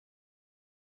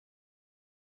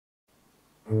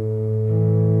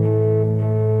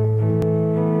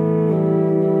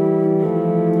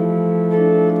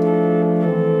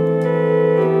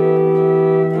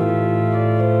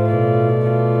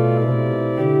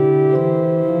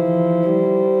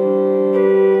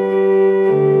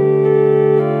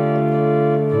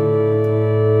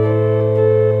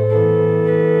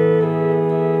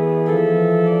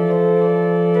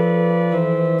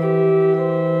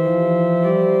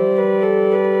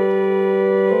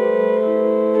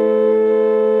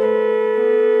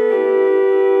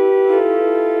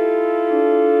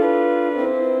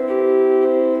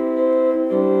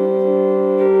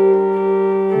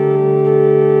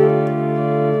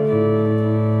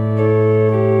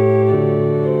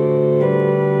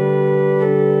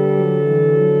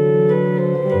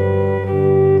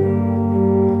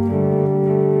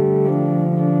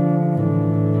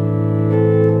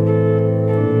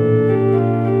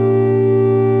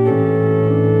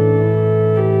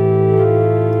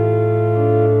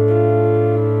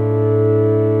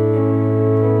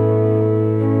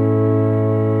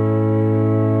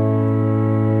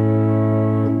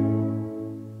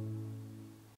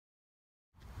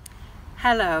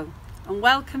Hello and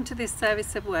welcome to this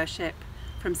service of worship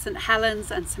from St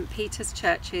Helen's and St Peter's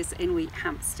churches in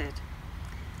Wheathampstead.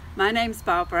 My name's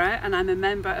Barbara and I'm a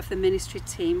member of the ministry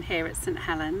team here at St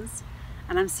Helen's,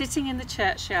 and I'm sitting in the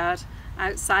churchyard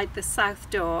outside the south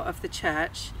door of the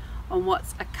church on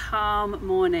what's a calm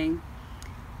morning.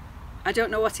 I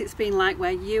don't know what it's been like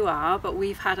where you are, but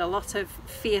we've had a lot of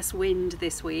fierce wind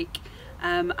this week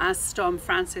as Storm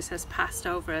Francis has passed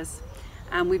over us.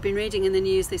 And we've been reading in the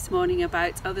news this morning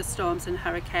about other storms and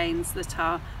hurricanes that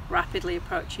are rapidly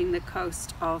approaching the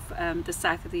coast of the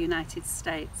south of the United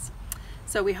States.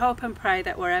 So we hope and pray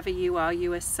that wherever you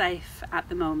are safe at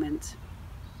the moment.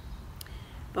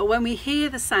 But when we hear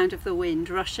the sound of the wind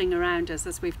rushing around us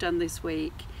as we've done this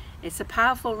week, it's a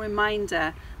powerful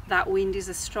reminder that wind is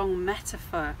a strong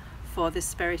metaphor for the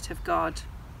Spirit of God.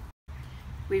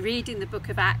 We read in the book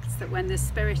of Acts that when the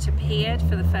Spirit appeared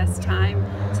for the first time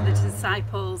to the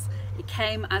disciples, it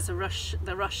came as the rush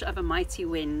of a mighty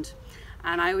wind.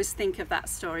 And I always think of that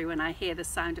story when I hear the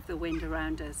sound of the wind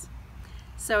around us.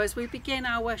 So as we begin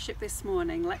our worship this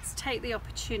morning, let's take the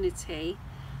opportunity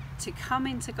to come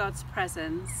into God's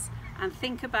presence and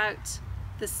think about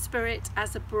the Spirit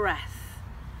as a breath.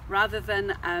 Rather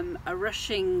than a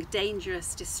rushing,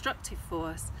 dangerous, destructive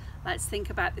force, let's think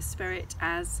about the Spirit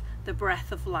as the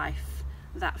breath of life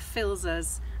that fills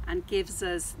us and gives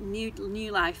us new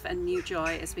life and new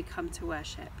joy as we come to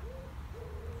worship.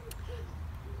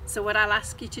 So what I'll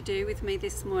ask you to do with me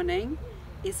this morning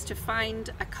is to find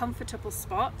a comfortable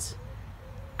spot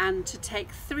and to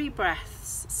take 3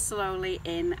 breaths slowly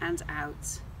in and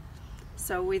out.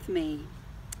 So with me,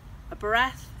 a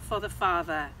breath for the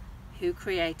Father who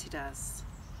created us.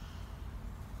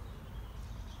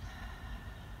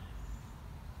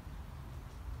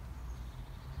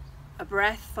 A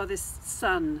breath for the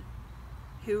Son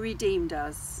who redeemed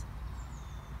us.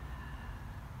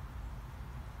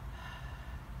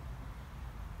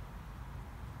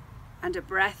 And a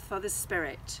breath for the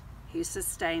Spirit who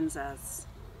sustains us.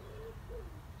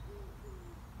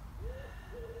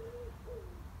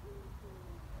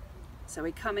 So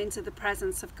we come into the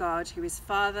presence of God, who is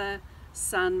Father,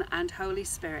 Son and Holy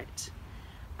Spirit.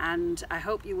 And I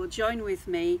hope you will join with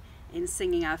me in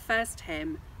singing our first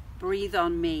hymn, Breathe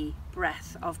on Me,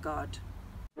 Breath of God.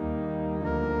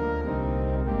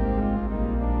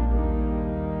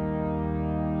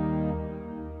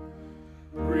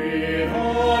 Breathe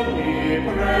on me,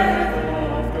 breath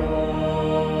of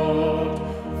God,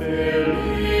 fill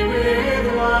me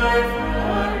with life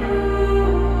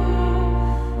anew,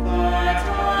 that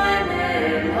I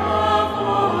may love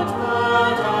what thou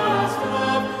dost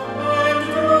love, and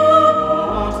do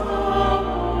what thou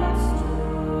wouldst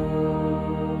do.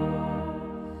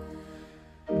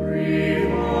 Breathe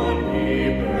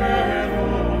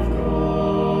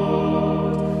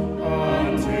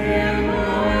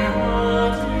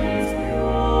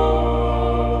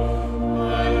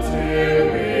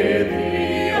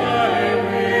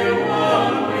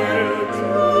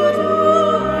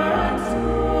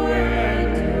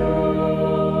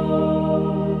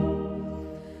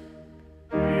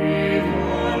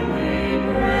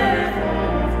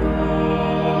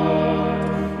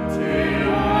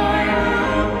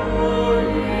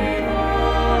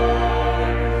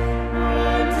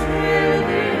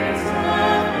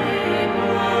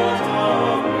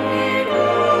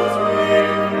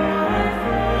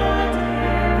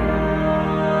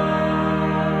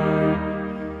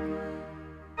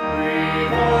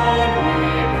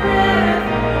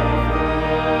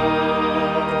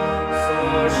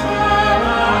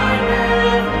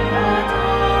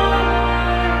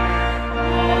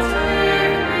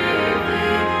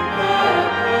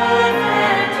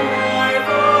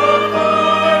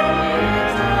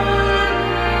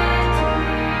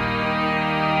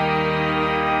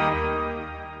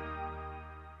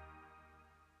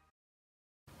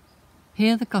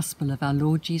Hear the gospel of our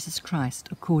Lord Jesus Christ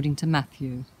according to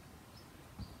Matthew.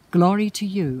 Glory to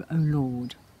you, O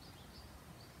Lord.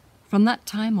 From that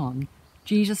time on,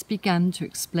 Jesus began to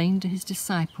explain to his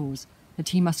disciples that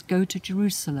he must go to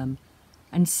Jerusalem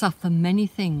and suffer many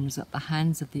things at the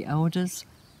hands of the elders,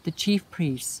 the chief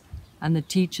priests, and the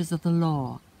teachers of the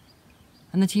law,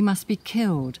 and that he must be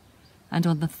killed and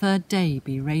on the third day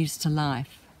be raised to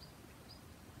life.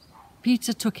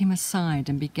 Peter took him aside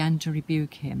and began to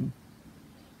rebuke him.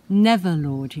 Never,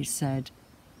 Lord, he said,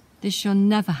 this shall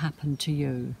never happen to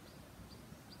you.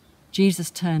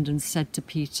 Jesus turned and said to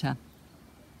Peter,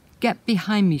 Get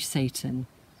behind me, Satan.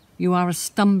 You are a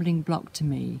stumbling block to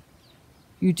me.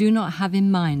 You do not have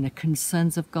in mind the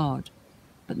concerns of God,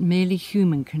 but merely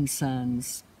human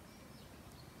concerns.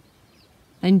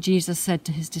 Then Jesus said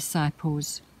to his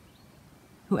disciples,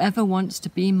 Whoever wants to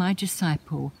be my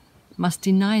disciple must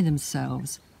deny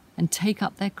themselves and take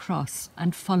up their cross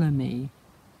and follow me.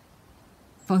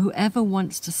 For whoever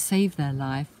wants to save their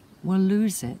life will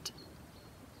lose it.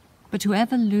 But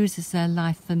whoever loses their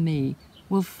life for me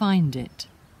will find it.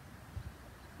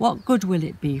 What good will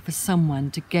it be for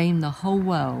someone to gain the whole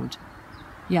world,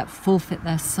 yet forfeit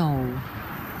their soul?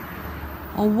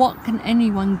 Or what can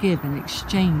anyone give in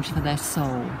exchange for their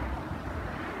soul?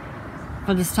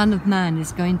 For the Son of Man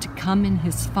is going to come in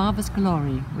his Father's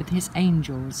glory with his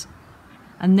angels,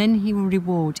 and then he will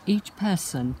reward each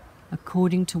person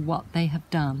according to what they have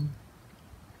done.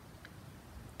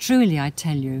 Truly, I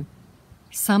tell you,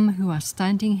 some who are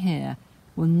standing here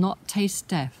will not taste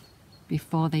death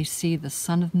before they see the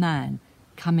Son of Man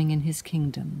coming in his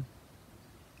kingdom.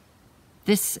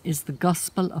 This is the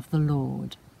gospel of the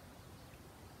Lord.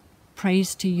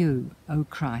 Praise to you, O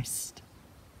Christ.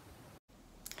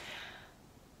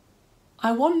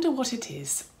 I wonder what it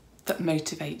is that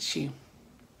motivates you.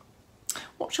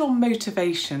 What's your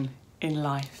motivation in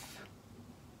life?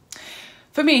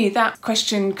 For me, that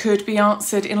question could be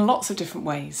answered in lots of different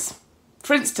ways.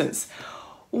 For instance,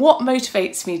 what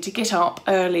motivates me to get up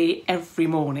early every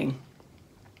morning?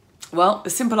 Well, the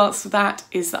simple answer to that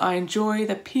is that I enjoy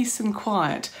the peace and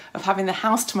quiet of having the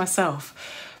house to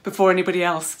myself before anybody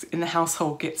else in the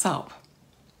household gets up.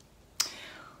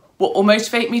 What will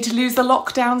motivate me to lose the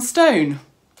lockdown stone?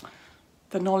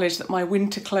 The knowledge that my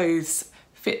winter clothes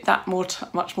fit that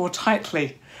much more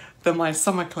tightly than my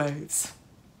summer clothes.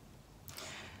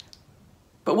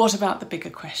 But what about the bigger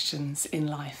questions in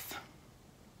life?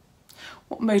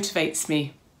 What motivates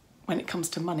me when it comes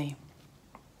to money?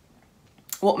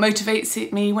 What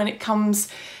motivates me when it comes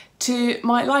to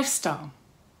my lifestyle?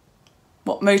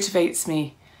 What motivates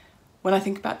me when I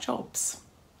think about jobs?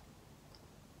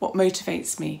 What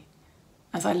motivates me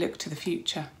as I look to the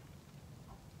future?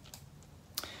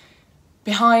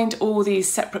 Behind all these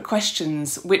separate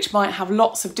questions, which might have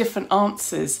lots of different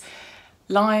answers,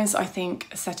 lies, I think,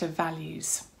 a set of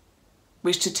values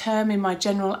which determine my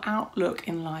general outlook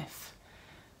in life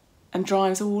and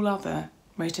drives all other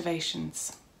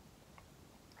motivations.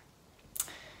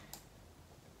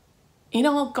 In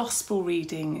our gospel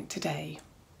reading today,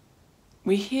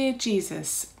 we hear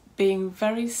Jesus being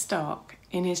very stark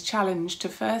in his challenge to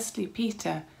firstly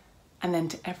Peter and then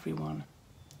to everyone.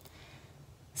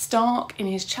 Stark in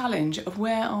his challenge of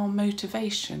where our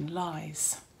motivation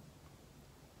lies.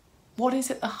 What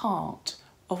is at the heart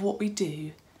of what we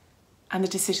do and the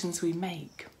decisions we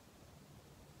make?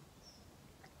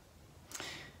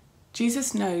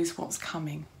 Jesus knows what's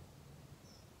coming.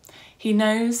 He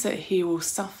knows that he will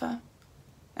suffer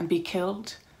and be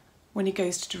killed when he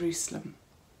goes to Jerusalem.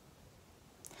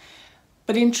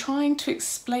 But in trying to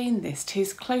explain this to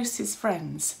his closest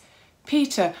friends,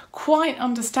 Peter, quite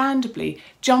understandably,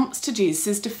 jumps to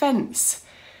Jesus' defence.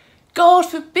 God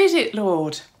forbid it,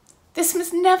 Lord. This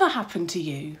must never happen to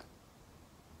you.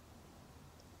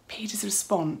 Peter's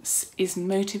response is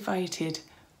motivated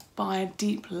by a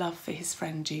deep love for his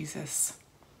friend Jesus,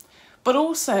 but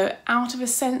also out of a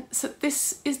sense that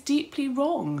this is deeply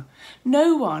wrong.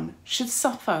 No one should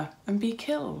suffer and be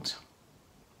killed.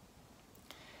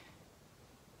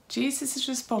 Jesus'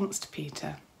 response to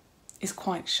Peter is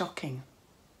quite shocking.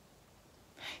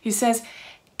 He says,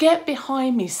 Get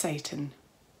behind me, Satan.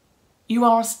 You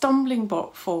are a stumbling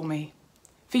block for me,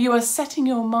 for you are setting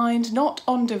your mind not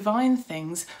on divine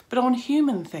things, but on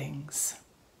human things.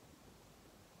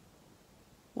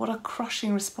 What a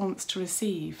crushing response to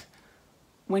receive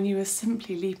when you are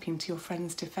simply leaping to your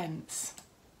friend's defence.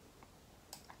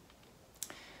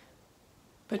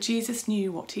 But Jesus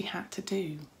knew what he had to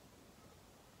do.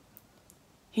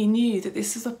 He knew that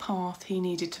this was a path he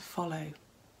needed to follow.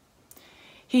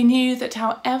 He knew that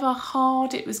however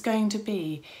hard it was going to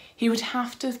be, he would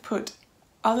have to put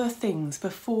other things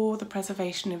before the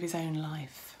preservation of his own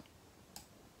life.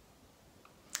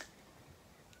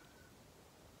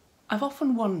 I've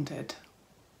often wondered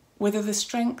whether the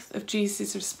strength of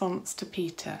Jesus' response to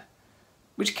Peter,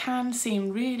 which can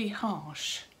seem really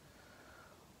harsh,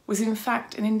 was in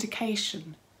fact an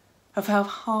indication of how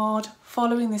hard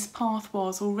following this path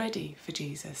was already for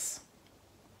Jesus.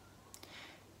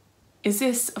 Is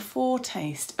this a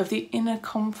foretaste of the inner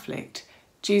conflict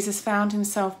Jesus found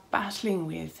himself battling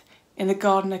with in the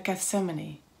Garden of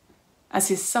Gethsemane, as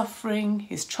his suffering,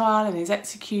 his trial and his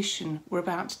execution were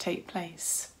about to take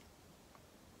place?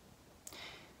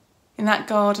 In that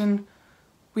garden,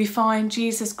 we find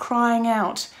Jesus crying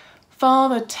out,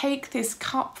 "Father, take this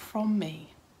cup from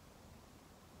me."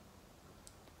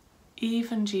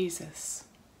 Even Jesus,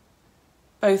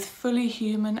 both fully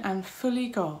human and fully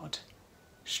God,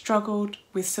 struggled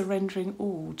with surrendering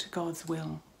all to God's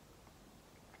will.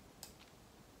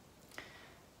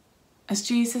 As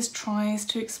Jesus tries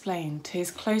to explain to his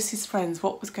closest friends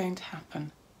what was going to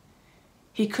happen,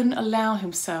 he couldn't allow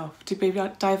himself to be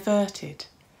diverted,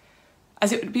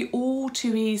 as it would be all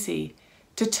too easy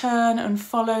to turn and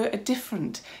follow a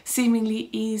different, seemingly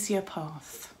easier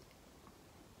path.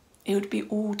 It would be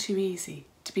all too easy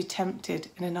to be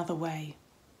tempted in another way.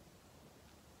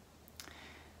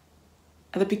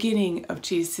 At the beginning of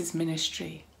Jesus'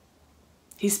 ministry,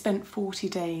 he spent 40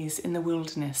 days in the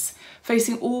wilderness,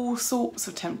 facing all sorts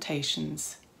of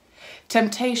temptations.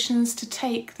 Temptations to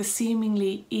take the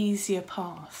seemingly easier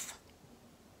path.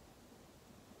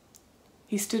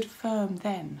 He stood firm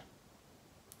then,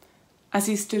 as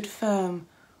he stood firm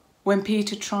when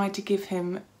Peter tried to give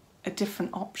him a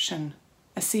different option,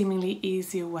 a seemingly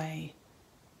easier way.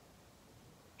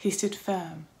 He stood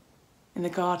firm in the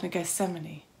Garden of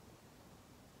Gethsemane,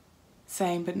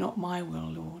 saying, "But not my will,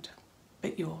 Lord,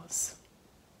 but yours."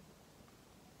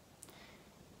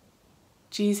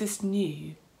 Jesus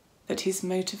knew that his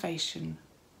motivation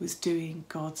was doing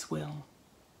God's will,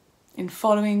 in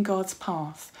following God's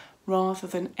path rather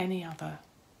than any other.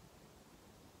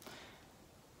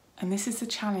 And this is the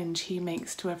challenge he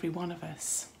makes to every one of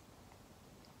us.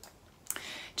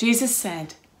 Jesus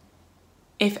said,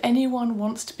 "If anyone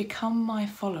wants to become my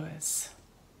followers,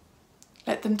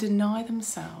 let them deny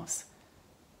themselves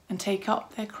and take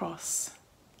up their cross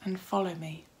and follow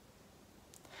me.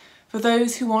 For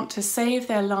those who want to save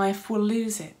their life will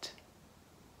lose it,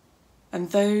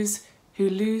 and those who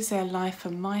lose their life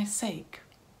for my sake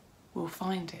will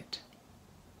find it."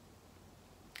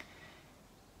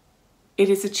 It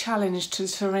is a challenge to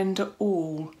surrender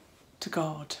all to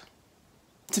God,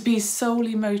 to be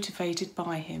solely motivated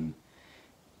by him,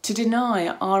 to deny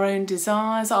our own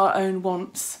desires, our own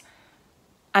wants,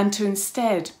 and to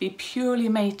instead be purely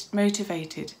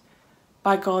motivated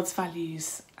by God's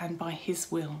values and by his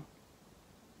will.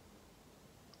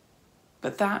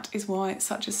 But that is why it's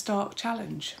such a stark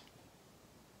challenge,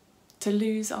 to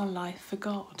lose our life for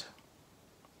God.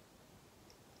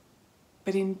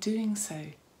 But in doing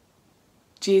so,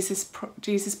 Jesus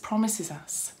promises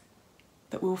us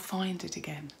that we'll find it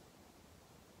again.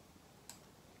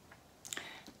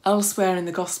 Elsewhere in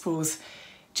the Gospels,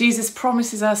 Jesus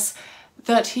promises us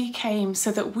that he came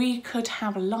so that we could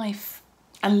have life,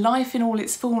 and life in all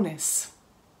its fullness.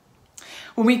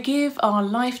 When we give our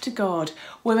life to God,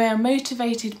 when we are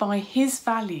motivated by his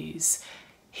values,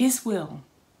 his will,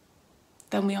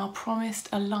 then we are promised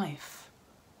a life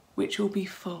which will be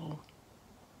full.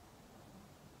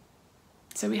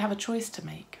 So we have a choice to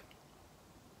make,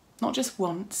 not just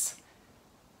once,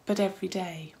 but every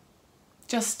day,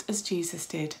 just as Jesus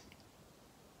did.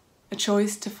 A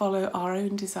choice to follow our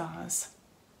own desires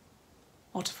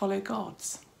or to follow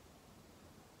God's.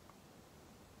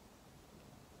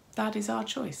 That is our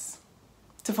choice,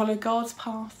 to follow God's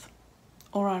path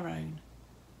or our own.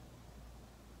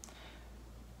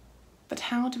 But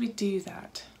how do we do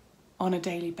that on a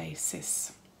daily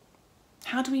basis?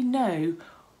 How do we know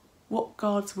what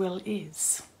God's will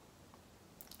is?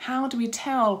 How do we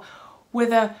tell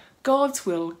whether God's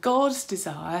will, God's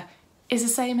desire, is the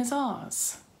same as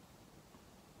ours?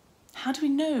 How do we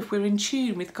know if we're in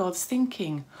tune with God's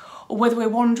thinking, or whether we're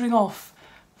wandering off,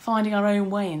 finding our own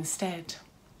way instead?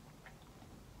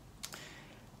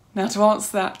 Now, to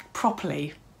answer that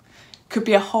properly could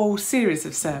be a whole series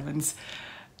of sermons,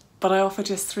 but I offer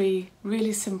just 3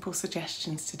 really simple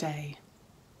suggestions today.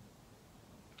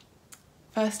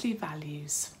 Firstly,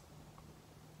 values.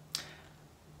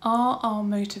 Are our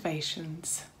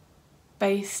motivations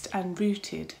based and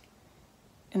rooted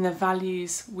in the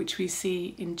values which we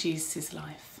see in Jesus'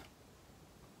 life?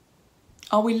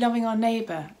 Are we loving our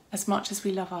neighbour as much as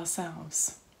we love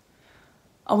ourselves?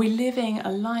 Are we living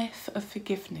a life of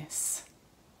forgiveness?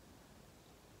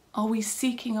 Are we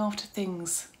seeking after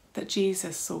things that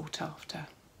Jesus sought after?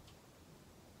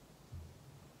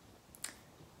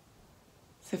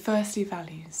 So firstly,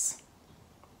 values.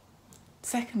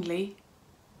 Secondly,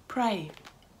 pray.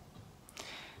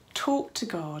 Talk to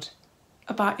God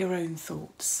about your own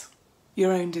thoughts,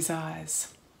 your own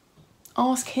desires.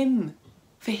 Ask Him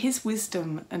for His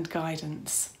wisdom and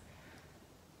guidance.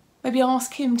 Maybe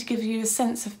ask Him to give you a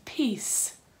sense of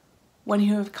peace when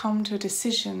you have come to a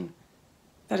decision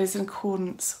that is in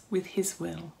accordance with His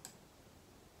will.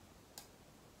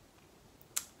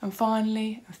 And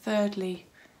finally, and thirdly,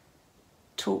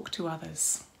 talk to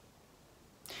others.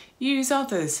 Use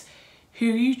others who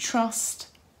you trust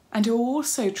and who are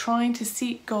also trying to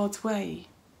seek God's way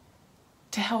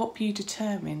to help you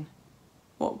determine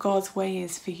what God's way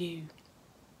is for you.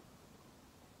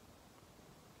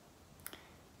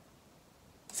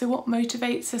 So what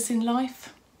motivates us in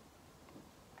life?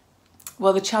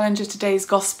 Well, the challenge of today's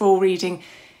gospel reading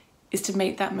is to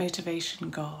make that motivation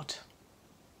God.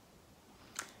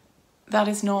 That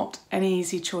is not an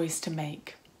easy choice to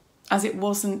make, as it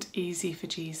wasn't easy for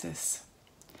Jesus.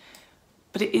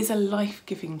 But it is a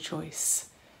life-giving choice,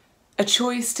 a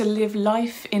choice to live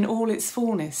life in all its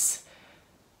fullness,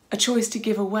 a choice to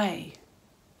give away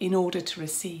in order to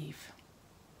receive.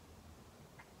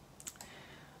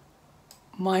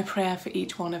 My prayer for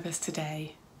each one of us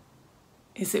today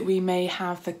is that we may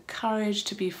have the courage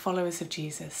to be followers of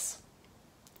Jesus,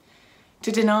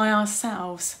 to deny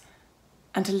ourselves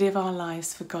and to live our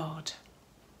lives for God,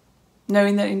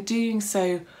 knowing that in doing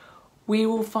so, we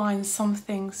will find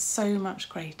something so much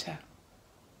greater.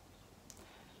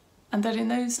 And that in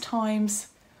those times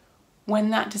when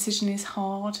that decision is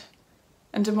hard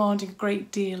and demanding a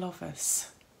great deal of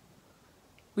us,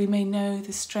 we may know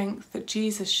the strength that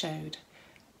Jesus showed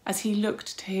as He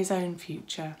looked to His own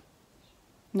future,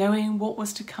 knowing what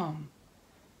was to come,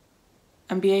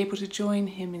 and be able to join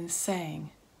Him in saying,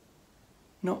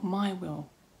 "Not my will,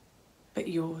 but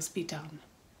yours be done."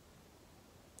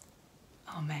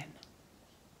 Amen.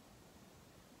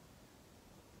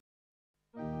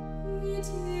 It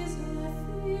is a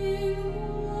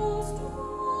thing most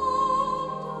wonderful,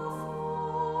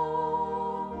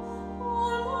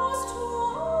 almost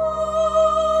wonderful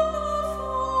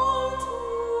to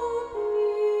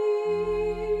be,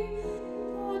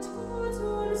 that God's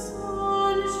own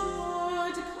Son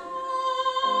should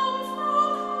come from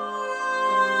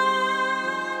heaven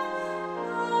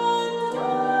and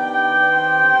die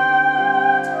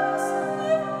to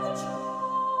save a child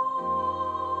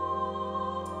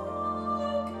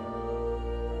like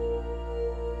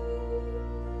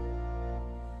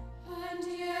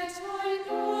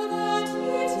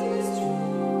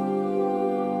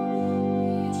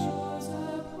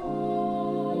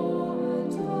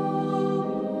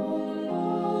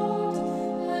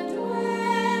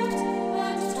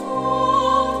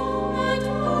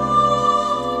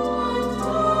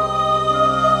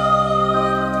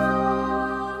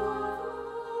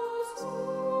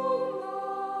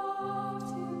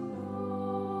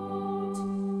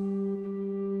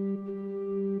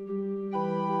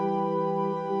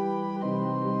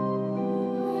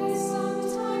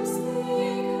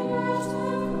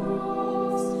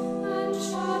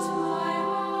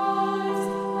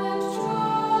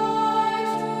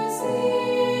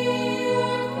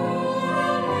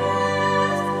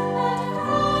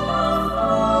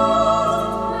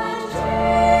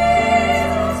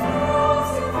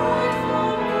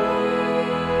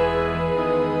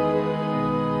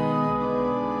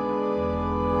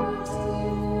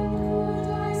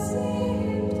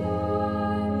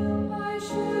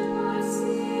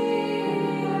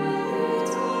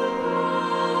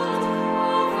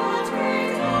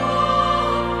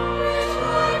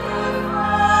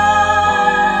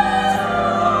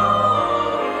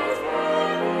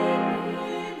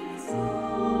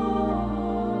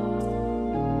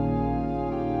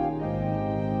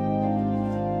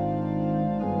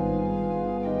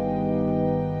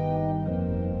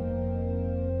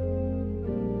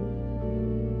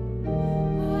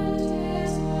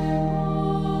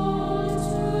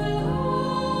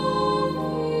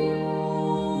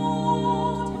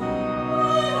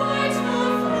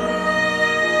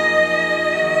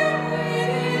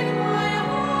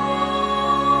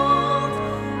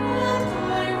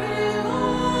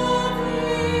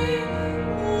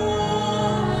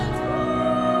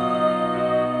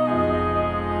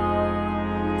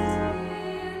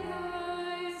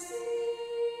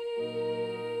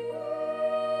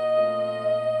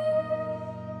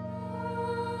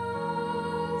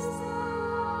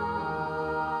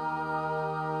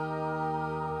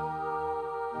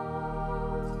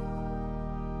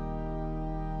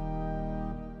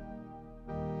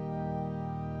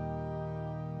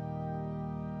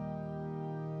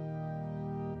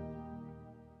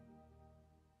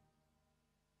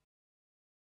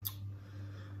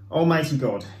Almighty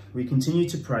God, we continue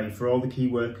to pray for all the key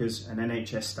workers and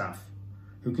NHS staff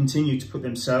who continue to put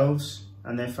themselves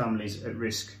and their families at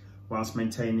risk whilst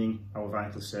maintaining our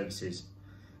vital services,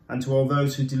 and to all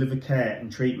those who deliver care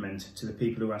and treatment to the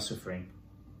people who are suffering.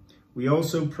 We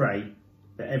also pray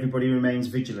that everybody remains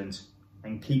vigilant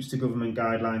and keeps to government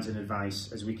guidelines and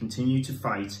advice as we continue to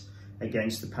fight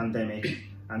against the pandemic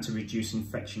and to reduce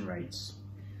infection rates.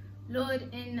 Lord,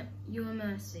 in your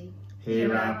mercy,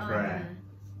 Hear our prayer.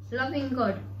 Loving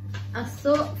God, our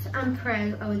thoughts and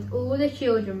prayers are with all the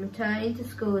children returning to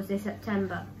schools this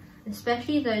September,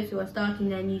 especially those who are starting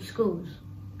their new schools.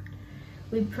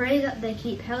 We pray that they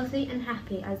keep healthy and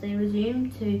happy as they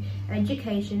resume to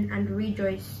education and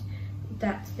rejoice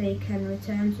that they can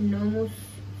return to normal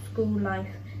school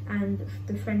life and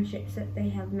the friendships that they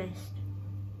have missed.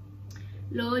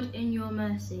 Lord, in your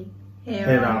mercy,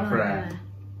 Hear our prayer.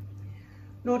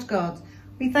 Lord God,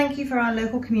 we thank you for our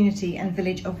local community and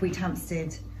village of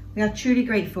Wheathampstead. We are truly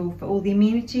grateful for all the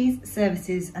amenities,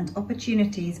 services and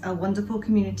opportunities our wonderful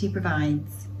community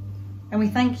provides. And we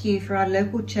thank you for our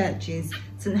local churches,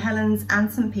 St Helen's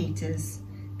and St Peter's,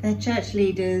 their church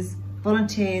leaders,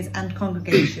 volunteers and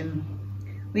congregation.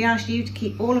 We ask you to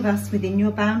keep all of us within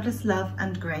your boundless love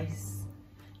and grace.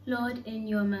 Lord, in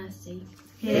your mercy,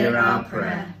 Hear our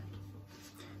prayer.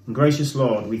 And gracious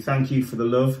Lord, we thank you for the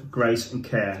love, grace and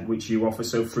care which you offer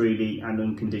so freely and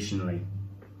unconditionally.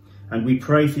 And we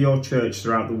pray for your church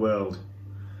throughout the world,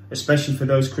 especially for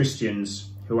those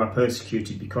Christians who are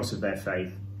persecuted because of their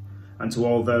faith, and to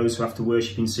all those who have to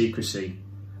worship in secrecy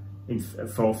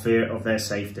for fear of their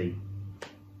safety.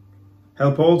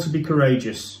 Help all to be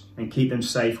courageous and keep them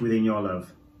safe within your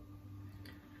love.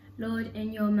 Lord,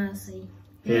 in your mercy,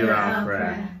 Hear our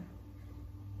prayer.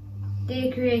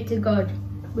 Dear Creator God,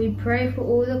 we pray for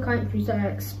all the countries that are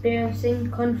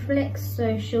experiencing conflicts,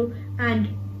 social and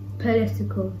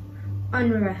political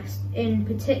unrest, in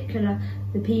particular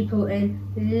the people in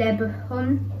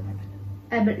Lebanon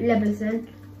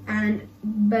and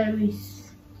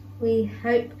Belarus. We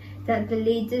hope that the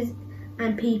leaders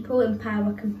and people in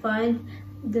power can find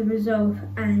the resolve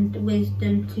and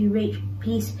wisdom to reach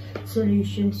peace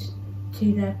solutions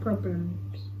to their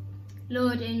problems.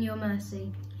 Lord, in your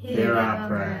mercy, Hear our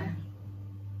prayer.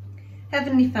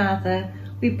 Heavenly Father,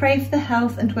 we pray for the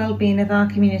health and well-being of our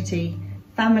community,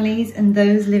 families and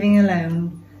those living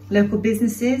alone, local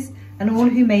businesses and all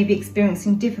who may be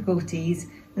experiencing difficulties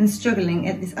and struggling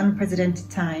at this unprecedented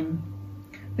time.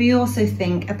 We also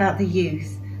think about the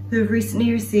youth who have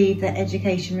recently received their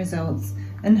education results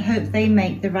and hope they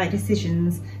make the right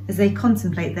decisions as they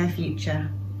contemplate their future.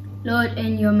 Lord,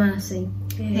 in your mercy,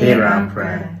 Hear our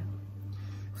prayer.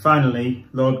 Finally,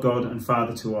 Lord God and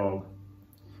Father to all,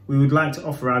 we would like to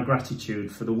offer our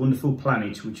gratitude for the wonderful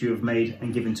planet which you have made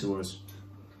and given to us.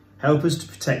 Help us to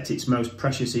protect its most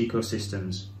precious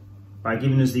ecosystems by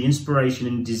giving us the inspiration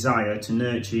and desire to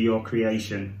nurture your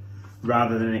creation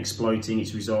rather than exploiting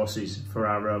its resources for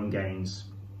our own gains.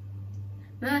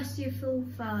 Merciful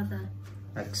Father,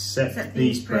 accept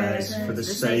these prayers for the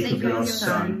sake of your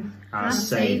Son, our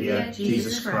Saviour,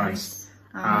 Jesus Christ.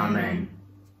 Amen.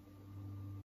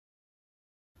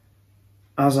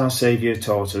 As our Saviour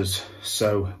taught us,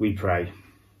 so we pray.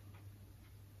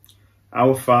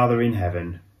 Our Father in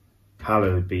heaven,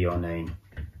 hallowed be your name.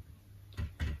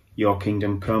 Your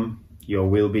kingdom come, your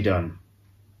will be done,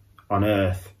 on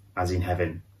earth as in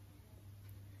heaven.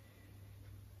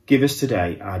 Give us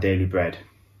today our daily bread.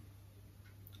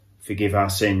 Forgive our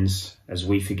sins as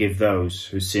we forgive those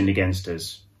who sin against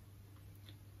us.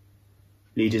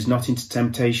 Lead us not into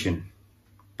temptation,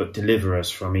 but deliver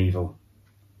us from evil.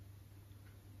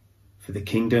 For the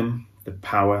kingdom, the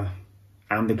power,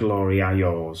 and the glory are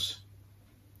yours,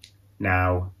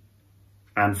 now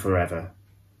and forever.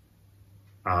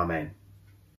 Amen.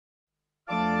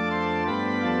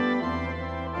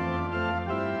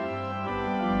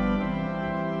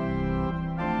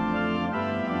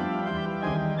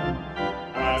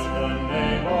 At the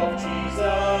name of Jesus,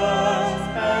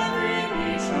 every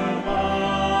knee shall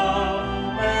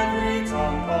bow, every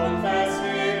tongue confess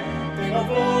Him, King of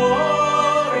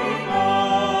glory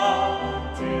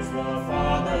now. 'Tis the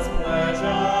Father's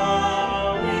pleasure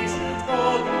we should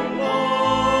call Him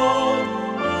Lord,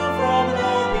 for from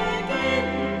the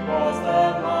beginning was the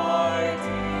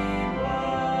mighty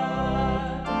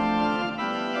Word.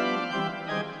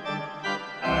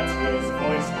 At His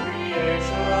voice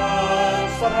creation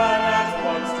sprang at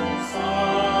once to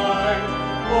sight,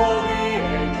 all the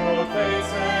angel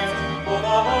faces, all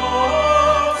the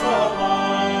hearts of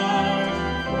light,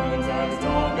 thrones and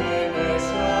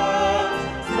dominations,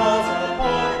 stars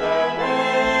upon their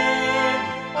way,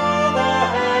 all the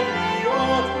heavenly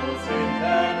orders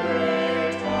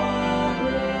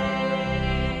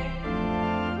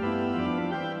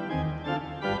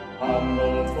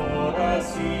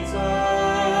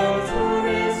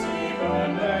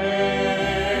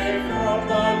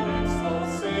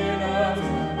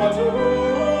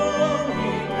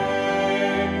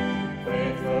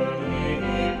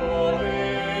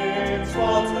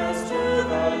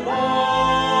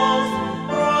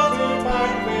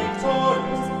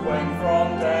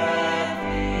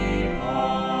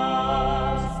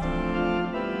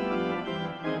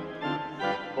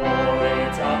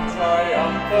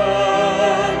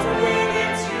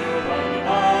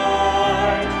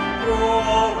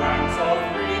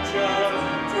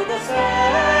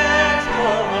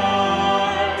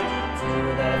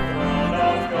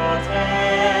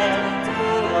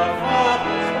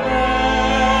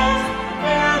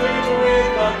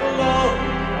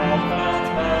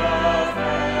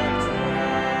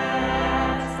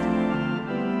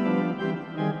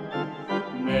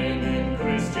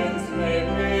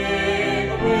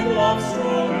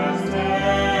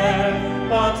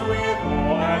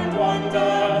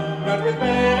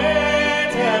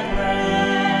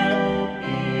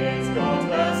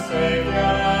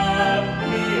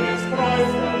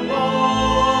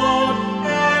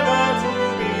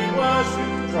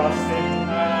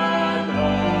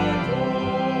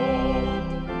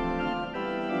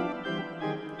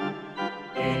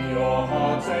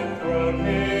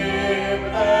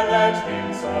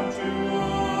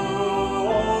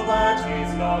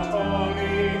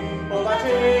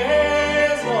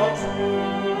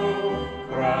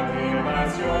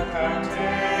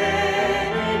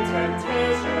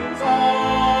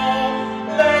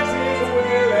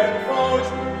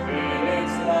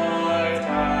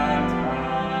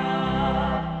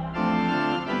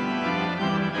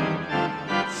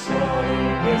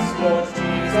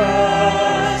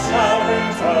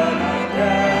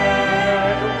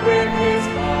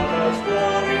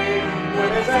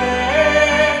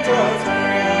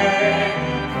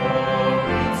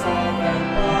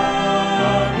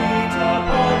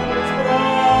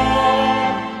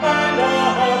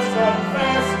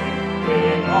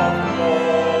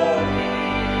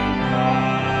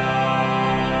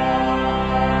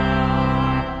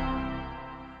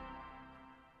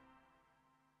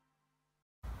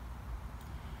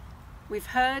We've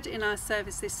heard in our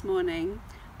service this morning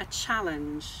a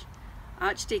challenge.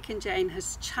 Archdeacon Jane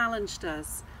has challenged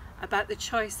us about the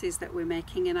choices that we're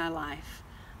making in our life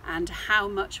and how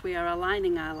much we are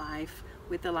aligning our life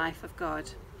with the life of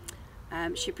God.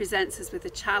 She presents us with the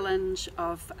challenge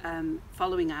of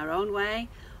following our own way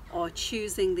or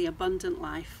choosing the abundant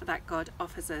life that God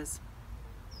offers us.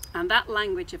 And that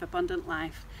language of abundant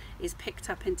life is picked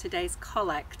up in today's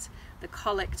collect, the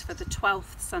collect for the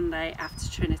 12th Sunday after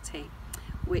Trinity,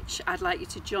 which I'd like you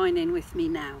to join in with me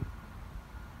now.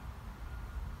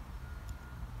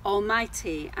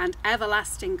 Almighty and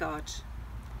everlasting God,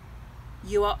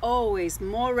 you are always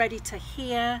more ready to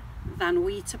hear than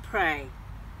we to pray,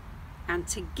 and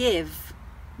to give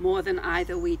more than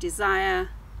either we desire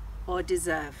or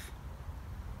deserve.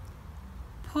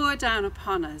 Pour down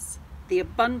upon us the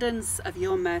abundance of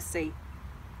your mercy,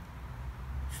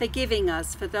 forgiving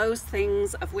us for those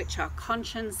things of which our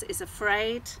conscience is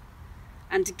afraid,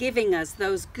 and giving us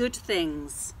those good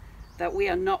things that we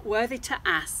are not worthy to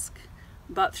ask,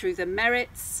 but through the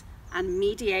merits and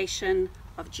mediation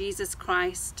of Jesus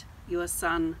Christ, your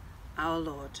Son, our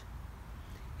Lord,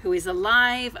 who is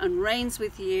alive and reigns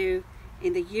with you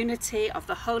in the unity of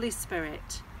the Holy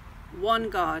Spirit, one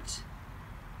God,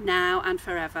 now and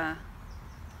forever.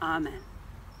 Amen.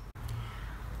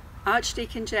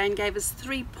 Archdeacon Jane gave us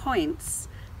 3 points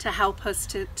to help us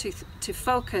to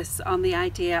focus on the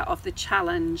idea of the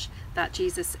challenge that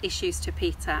Jesus issues to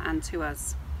Peter and to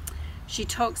us. She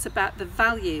talks about the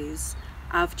values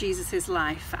of Jesus's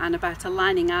life and about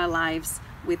aligning our lives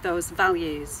with those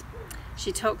values.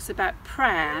 She talks about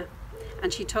prayer,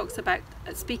 and she talks about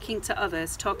speaking to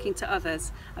others, talking to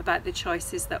others about the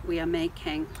choices that we are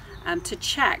making, to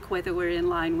check whether we're in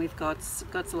line with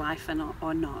God's life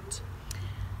or not.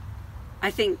 I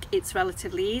think it's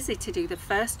relatively easy to do the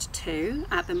first 2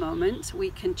 at the moment. We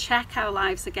can check our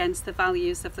lives against the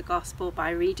values of the gospel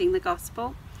by reading the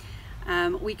gospel.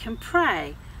 We can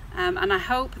pray, and I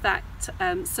hope that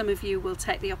some of you will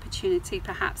take the opportunity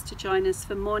perhaps to join us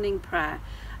for morning prayer,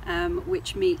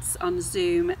 which meets on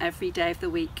Zoom every day of the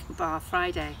week bar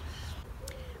Friday.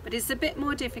 But it's a bit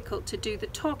more difficult to do the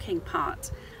talking part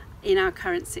in our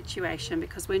current situation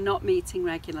because we're not meeting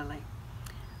regularly.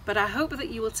 But I hope that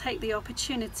you will take the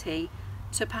opportunity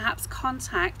to perhaps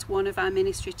contact one of our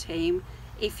ministry team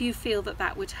if you feel that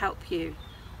that would help you.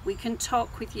 We can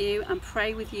talk with you and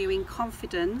pray with you in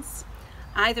confidence,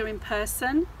 either in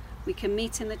person. We can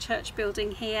meet in the church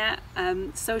building here,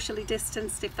 socially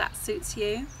distanced if that suits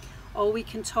you, or we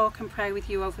can talk and pray with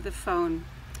you over the phone.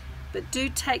 But do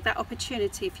take that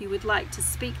opportunity if you would like to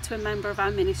speak to a member of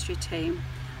our ministry team.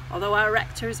 Although our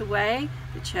rector is away,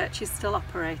 the church is still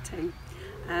operating.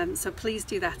 So please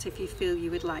do that if you feel you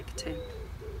would like to.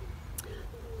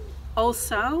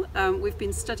 Also, we've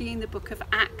been studying the book of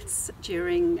Acts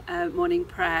during morning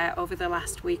prayer over the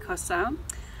last week or so,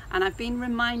 and I've been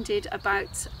reminded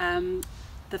about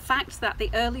the fact that the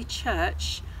early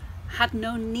church had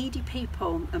no needy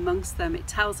people amongst them. It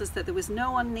tells us that there was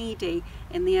no one needy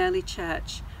in the early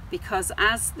church, because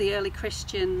as the early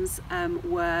Christians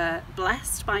were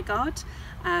blessed by God,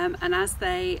 and as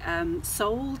they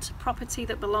sold property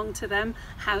that belonged to them,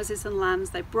 houses and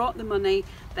lands, they brought the money,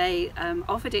 they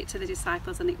offered it to the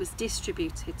disciples, and it was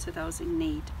distributed to those in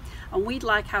need. And we'd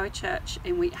like our church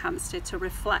in Wheathampstead to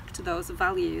reflect those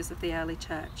values of the early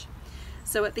church.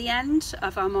 So at the end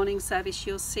of our morning service,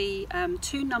 you'll see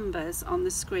 2 numbers on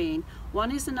the screen.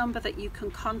 One is a number that you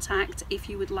can contact if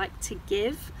you would like to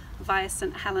give via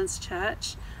St Helen's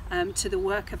Church to the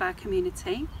work of our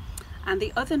community. And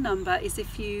the other number is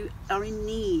if you are in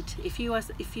need. If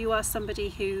you are somebody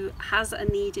who has a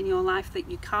need in your life that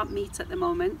you can't meet at the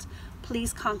moment,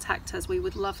 please contact us. We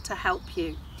would love to help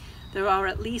you. There are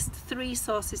at least 3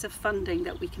 sources of funding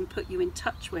that we can put you in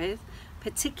touch with,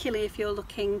 particularly if you're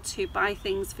looking to buy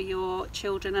things for your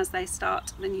children as they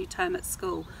start the new term at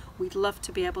school. We'd love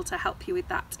to be able to help you with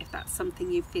that if that's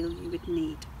something you feel you would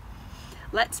need.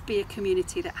 Let's be a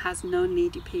community that has no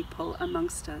needy people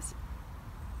amongst us.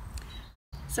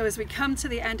 So as we come to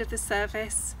the end of the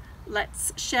service,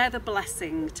 let's share the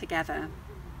blessing together.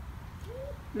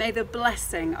 May the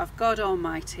blessing of God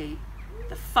Almighty,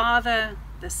 the Father,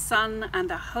 the Son, and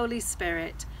the Holy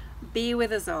Spirit be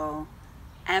with us all,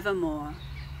 evermore.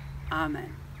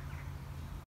 Amen.